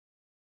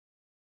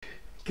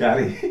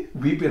Gary,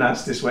 we've been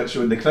asked to switch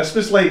on the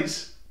Christmas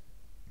lights.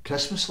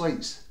 Christmas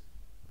lights?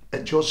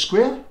 At George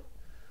Square?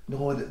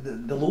 No,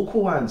 the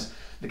local ones.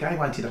 The guy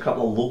wanted a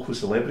couple of local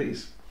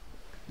celebrities.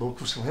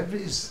 Local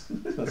celebrities?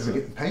 That's Are we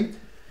it. getting paid?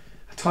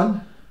 A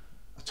ton?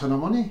 A ton of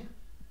money?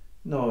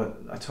 No,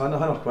 a ton,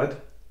 100 quid.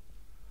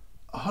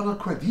 100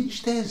 quid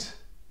each, Des?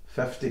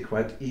 50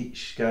 quid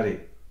each, Gary.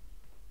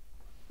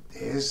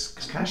 Des?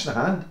 It's cash in the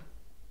hand.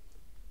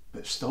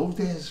 But still,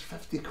 Des,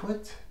 50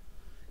 quid?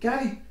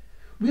 Gary,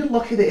 we're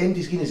lucky that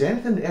MD's giving us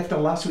anything after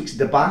last week's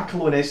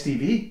debacle on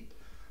STV.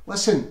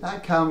 Listen,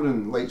 that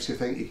Cameron likes to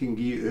think he can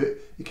give it out.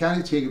 He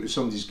can't take it with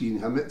somebody's giving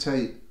him it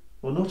tight.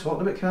 We're not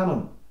talking about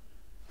Cameron.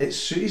 It's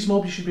Sooty's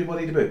mob you should be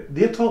worried about.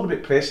 They're talking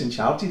about pressing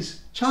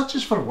charges.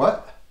 Charges for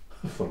what?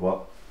 For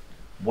what?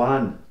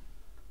 1,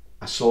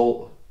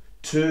 assault.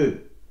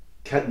 2,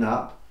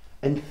 kidnap.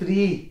 And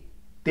 3,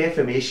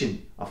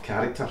 defamation of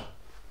character.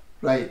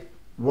 Right,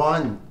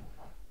 1,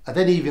 I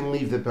didn't even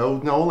leave the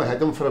building, I only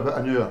had him for about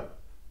an hour.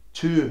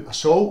 2,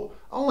 assault,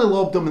 I only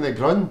lobbed him in the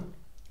grun.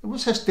 And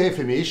what's this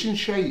defamation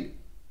shite?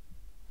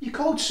 You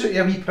called Sooty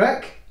a wee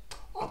prick?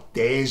 Oh,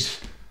 Des,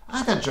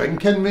 I had a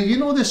drink in me, you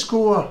know the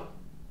score.